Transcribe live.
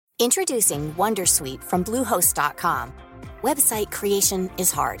Introducing Wondersuite from Bluehost.com. Website creation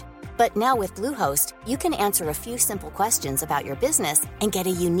is hard, but now with Bluehost, you can answer a few simple questions about your business and get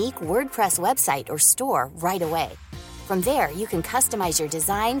a unique WordPress website or store right away. From there, you can customize your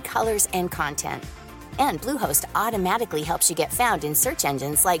design, colors, and content. And Bluehost automatically helps you get found in search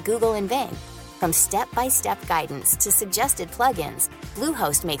engines like Google and Bing. From step-by-step guidance to suggested plugins,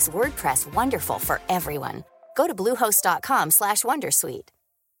 Bluehost makes WordPress wonderful for everyone. Go to bluehost.com/wondersuite.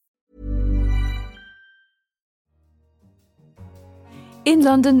 In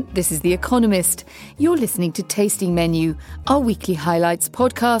London, this is The Economist. You're listening to Tasting Menu, our weekly highlights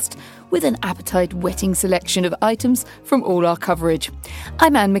podcast with an appetite-whetting selection of items from all our coverage.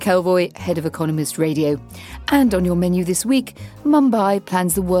 I'm Anne McElvoy, head of Economist Radio. And on your menu this week, Mumbai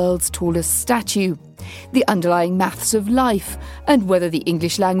plans the world's tallest statue, the underlying maths of life, and whether the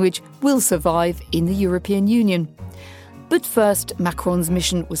English language will survive in the European Union. But first, Macron's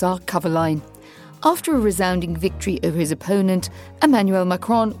mission was our cover line. After a resounding victory over his opponent, Emmanuel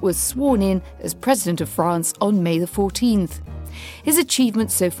Macron was sworn in as President of France on May the 14th. His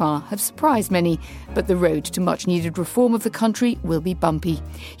achievements so far have surprised many, but the road to much-needed reform of the country will be bumpy.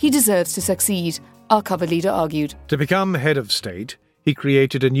 He deserves to succeed, our cover leader argued. To become head of state, he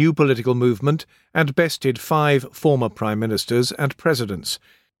created a new political movement and bested 5 former prime ministers and presidents.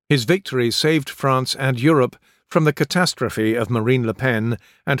 His victory saved France and Europe from the catastrophe of Marine Le Pen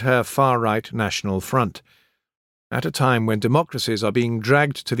and her far-right National Front. At a time when democracies are being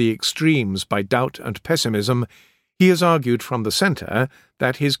dragged to the extremes by doubt and pessimism, he has argued from the centre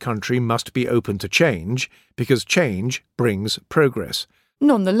that his country must be open to change because change brings progress.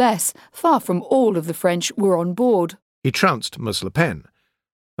 Nonetheless, far from all of the French were on board. He trounced Ms. Le Pen.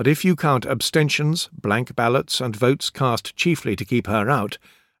 But if you count abstentions, blank ballots and votes cast chiefly to keep her out,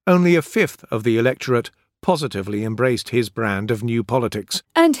 only a fifth of the electorate positively embraced his brand of new politics.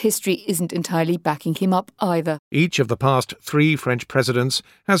 And history isn't entirely backing him up either. Each of the past 3 French presidents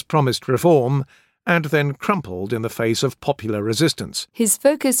has promised reform and then crumpled in the face of popular resistance. His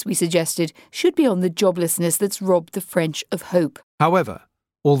focus, we suggested, should be on the joblessness that's robbed the French of hope. However,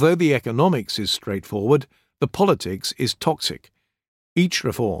 although the economics is straightforward, the politics is toxic. Each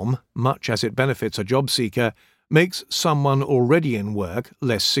reform, much as it benefits a job seeker, makes someone already in work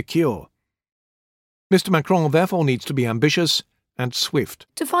less secure. Mr. Macron therefore needs to be ambitious and swift.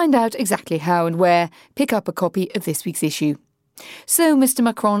 To find out exactly how and where, pick up a copy of this week's issue. So Mr.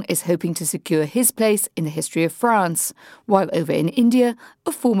 Macron is hoping to secure his place in the history of France, while over in India,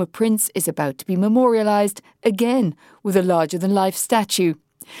 a former prince is about to be memorialised again with a larger-than-life statue.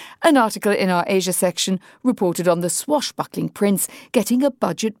 An article in our Asia section reported on the swashbuckling prince getting a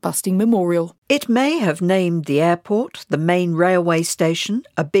budget-busting memorial. It may have named the airport, the main railway station,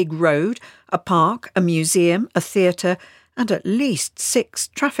 a big road, a park, a museum, a theatre, and at least 6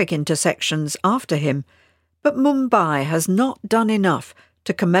 traffic intersections after him. But Mumbai has not done enough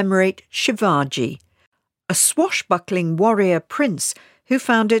to commemorate Shivaji, a swashbuckling warrior prince who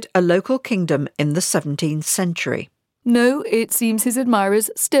founded a local kingdom in the 17th century. No, it seems his admirers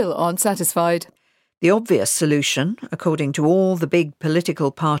still aren't satisfied. The obvious solution, according to all the big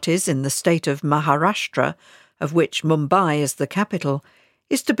political parties in the state of Maharashtra, of which Mumbai is the capital,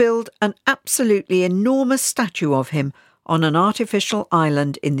 is to build an absolutely enormous statue of him on an artificial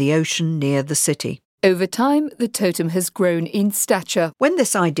island in the ocean near the city. Over time, the totem has grown in stature. When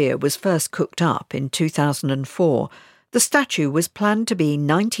this idea was first cooked up in 2004, the statue was planned to be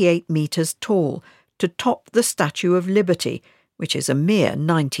 98 metres tall, to top the Statue of Liberty, which is a mere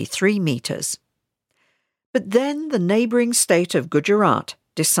 93 metres. But then the neighbouring state of Gujarat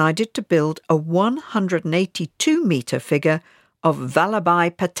decided to build a 182-metre figure of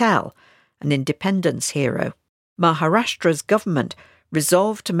Vallabhbhai Patel, an independence hero. Maharashtra's government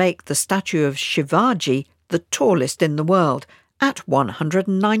resolved to make the statue of Shivaji the tallest in the world, at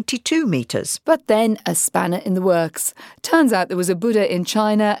 192 metres. But then a spanner in the works. Turns out there was a Buddha in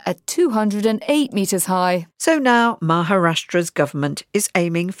China at 208 metres high. So now Maharashtra's government is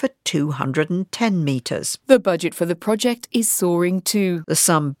aiming for 210 metres. The budget for the project is soaring too. The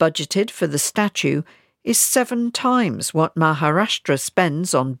sum budgeted for the statue is 7 times what Maharashtra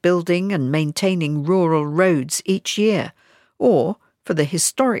spends on building and maintaining rural roads each year, or, for the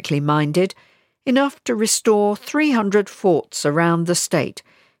historically minded, enough to restore 300 forts around the state,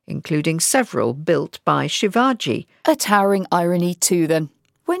 including several built by Shivaji. A towering irony too, then.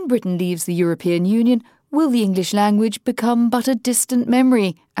 When Britain leaves the European Union, will the English language become but a distant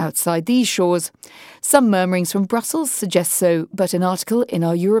memory outside these shores? Some murmurings from Brussels suggest so, but an article in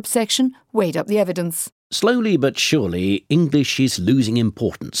our Europe section weighed up the evidence. Slowly but surely, English is losing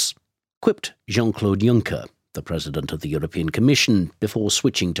importance, quipped Jean-Claude Juncker. the President of the European Commission, before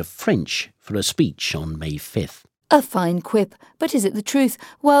switching to French for a speech on May 5th. A fine quip, but is it the truth?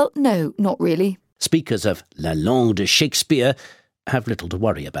 Well, no, not really. Speakers of La Langue de Shakespeare have little to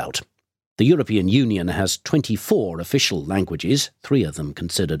worry about. The European Union has 24 official languages, 3 of them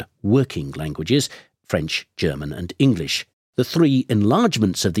considered working languages, French, German and English. The 3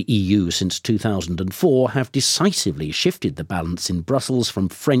 enlargements of the EU since 2004 have decisively shifted the balance in Brussels from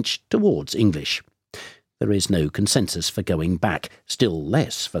French towards English. There is no consensus for going back, still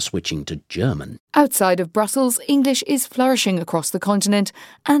less for switching to German. Outside of Brussels, English is flourishing across the continent,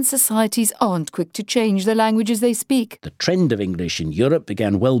 and societies aren't quick to change the languages they speak. The trend of English in Europe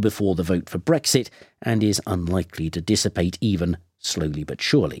began well before the vote for Brexit and is unlikely to dissipate even slowly but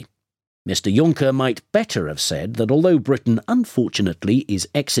surely. Mr Juncker might better have said that although Britain unfortunately is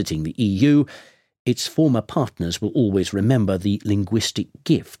exiting the EU, its former partners will always remember the linguistic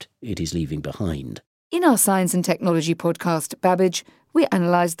gift it is leaving behind. In our Science and Technology podcast, Babbage, we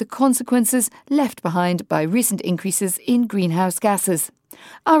analysed the consequences left behind by recent increases in greenhouse gases.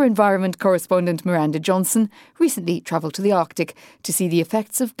 Our environment correspondent Miranda Johnson recently travelled to the Arctic to see the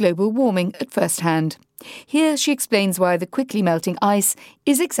effects of global warming at first hand. Here she explains why the quickly melting ice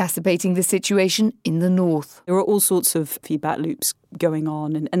is exacerbating the situation in the north. There are all sorts of feedback loops going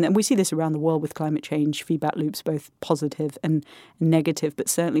on, and we see this around the world with climate change, feedback loops both positive and negative, but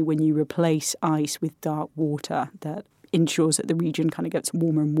certainly when you replace ice with dark water, that ensures that the region kind of gets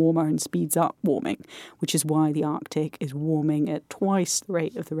warmer and warmer and speeds up warming, which is why the Arctic is warming at twice the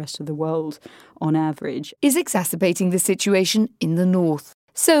rate of the rest of the world on average. Is exacerbating the situation in the north.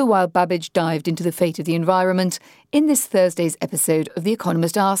 So while Babbage dived into the fate of the environment, in this Thursday's episode of The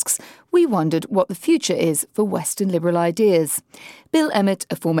Economist Asks, we wondered what the future is for Western liberal ideas. Bill Emmett,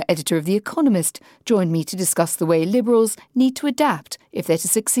 a former editor of The Economist, joined me to discuss the way liberals need to adapt if they're to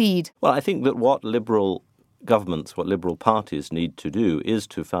succeed. Well, I think that what liberal governments, what liberal parties need to do is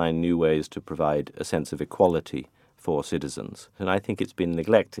to find new ways to provide a sense of equality for citizens. And I think it's been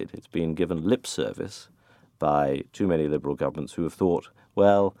neglected. It's been given lip service by too many liberal governments who have thought,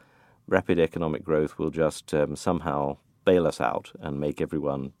 well, rapid economic growth will just somehow bail us out and make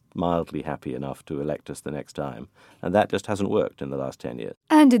everyone mildly happy enough to elect us the next time. And that just hasn't worked in the last 10 years.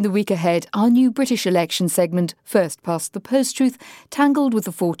 And in the week ahead, our new British election segment, First Past the Post-Truth, tangled with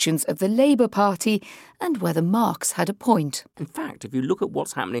the fortunes of the Labour Party and whether Marx had a point. In fact, if you look at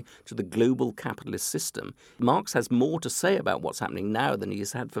what's happening to the global capitalist system, Marx has more to say about what's happening now than he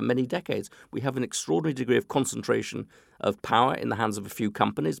has had for many decades. We have an extraordinary degree of concentration of power in the hands of a few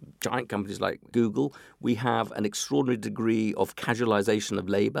companies, giant companies like Google. We have an extraordinary degree of casualisation of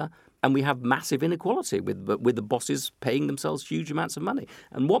labour. And we have massive inequality with the bosses paying themselves huge amounts of money.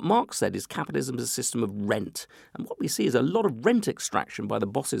 And what Marx said is capitalism is a system of rent. And what we see is a lot of rent extraction by the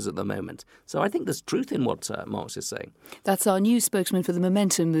bosses at the moment. So I think there's truth in what Marx is saying. That's our new spokesman for the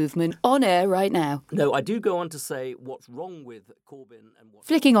Momentum movement, on air right now. No, I do go on to say what's wrong with Corbyn and what...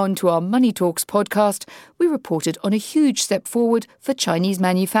 Flicking on to our Money Talks podcast, we reported on a huge step forward for Chinese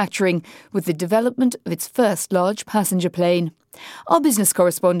manufacturing with the development of its first large passenger plane. Our business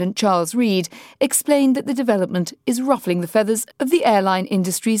correspondent Charles Reid explained that the development is ruffling the feathers of the airline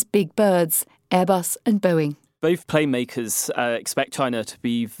industry's big birds, Airbus and Boeing. Both plane makers expect China to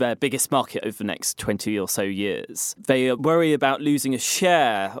be their biggest market over the next 20 or so years. They worry about losing a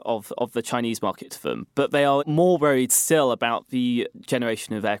share of the Chinese market to them, but they are more worried still about the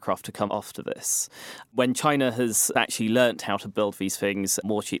generation of aircraft to come after this, when China has actually learnt how to build these things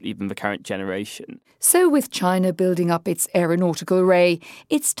more cheaply than the current generation. So with China building up its aeronautical array,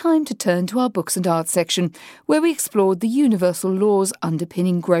 it's time to turn to our books and arts section, where we explored the universal laws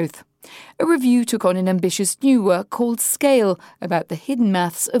underpinning growth. A review took on an ambitious new work called Scale about the hidden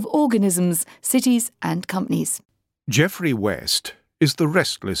maths of organisms, cities and companies. Geoffrey West is the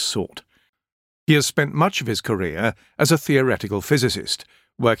restless sort. He has spent much of his career as a theoretical physicist,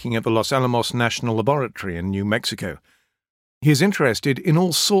 working at the Los Alamos National Laboratory in New Mexico. He is interested in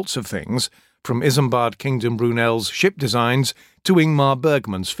all sorts of things, from Isambard Kingdom Brunel's ship designs to Ingmar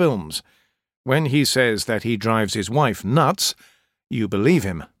Bergman's films. When he says that he drives his wife nuts, you believe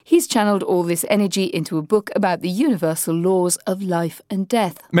him. He's channeled all this energy into a book about the universal laws of life and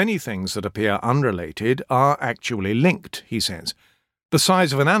death. Many things that appear unrelated are actually linked, he says. The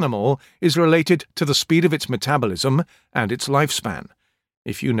size of an animal is related to the speed of its metabolism and its lifespan.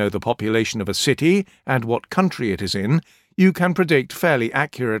 If you know the population of a city and what country it is in, you can predict fairly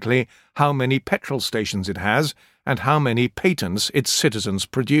accurately how many petrol stations it has and how many patents its citizens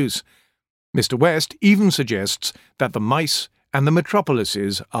produce. Mr. West even suggests that the mice and the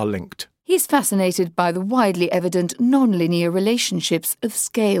metropolises are linked. He's fascinated by the widely evident non-linear relationships of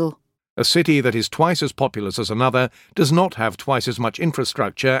scale. A city that is twice as populous as another does not have twice as much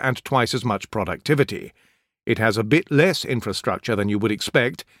infrastructure and twice as much productivity. It has a bit less infrastructure than you would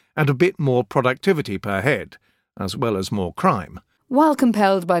expect and a bit more productivity per head, as well as more crime. While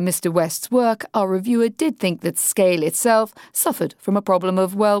compelled by Mr. West's work, our reviewer did think that scale itself suffered from a problem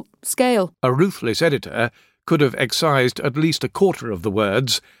of, well, scale. A ruthless editor could have excised at least a quarter of the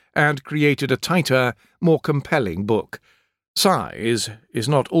words and created a tighter, more compelling book. Size is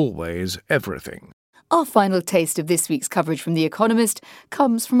not always everything. Our final taste of this week's coverage from The Economist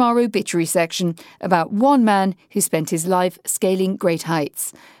comes from our obituary section about one man who spent his life scaling great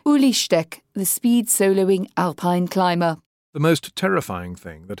heights. Uli Steck, the speed soloing alpine climber. The most terrifying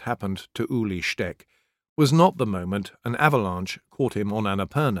thing that happened to Uli Steck was not the moment an avalanche caught him on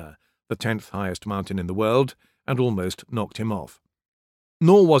Annapurna, the 10th highest mountain in the world, and almost knocked him off.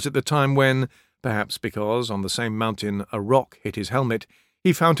 Nor was it the time when, perhaps because on the same mountain a rock hit his helmet,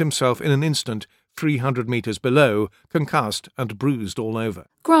 he found himself in an instant 300 metres below, concussed and bruised all over.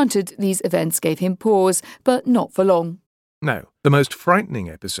 Granted, these events gave him pause, but not for long. No, the most frightening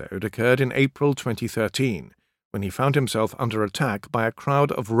episode occurred in April 2013, when he found himself under attack by a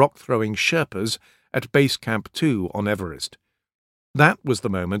crowd of rock-throwing Sherpas at Base Camp 2 on Everest. That was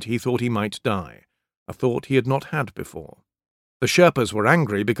the moment he thought he might die, a thought he had not had before. The Sherpas were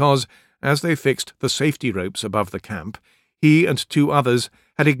angry because, as they fixed the safety ropes above the camp, he and 2 others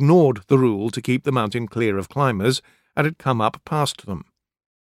had ignored the rule to keep the mountain clear of climbers and had come up past them.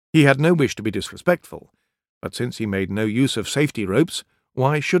 He had no wish to be disrespectful, but since he made no use of safety ropes,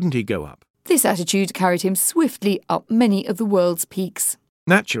 why shouldn't he go up? This attitude carried him swiftly up many of the world's peaks.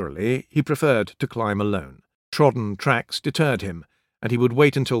 Naturally, he preferred to climb alone. Trodden tracks deterred him, and he would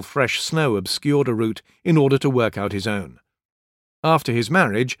wait until fresh snow obscured a route in order to work out his own. After his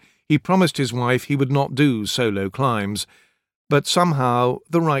marriage, he promised his wife he would not do solo climbs, but somehow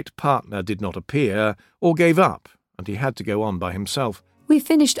the right partner did not appear or gave up, and he had to go on by himself. We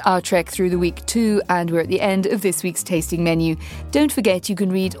finished our trek through the week too, and we're at the end of this week's tasting menu. Don't forget you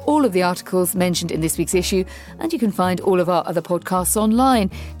can read all of the articles mentioned in this week's issue, and you can find all of our other podcasts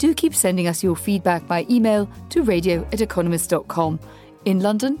online. Do keep sending us your feedback by email to radio@economist.com. In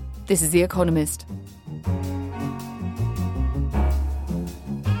London, this is The Economist.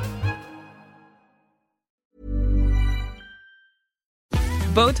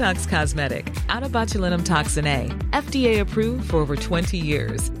 Botox Cosmetic, out of botulinum toxin A, FDA approved for over 20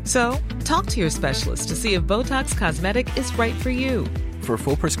 years. So, talk to your specialist to see if Botox Cosmetic is right for you. For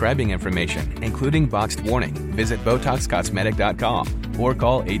full prescribing information, including boxed warning, visit BotoxCosmetic.com or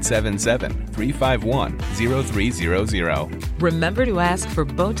call 877-351-0300. Remember to ask for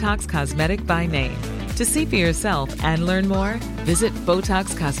Botox Cosmetic by name. To see for yourself and learn more, visit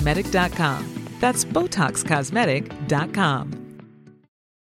BotoxCosmetic.com. That's BotoxCosmetic.com.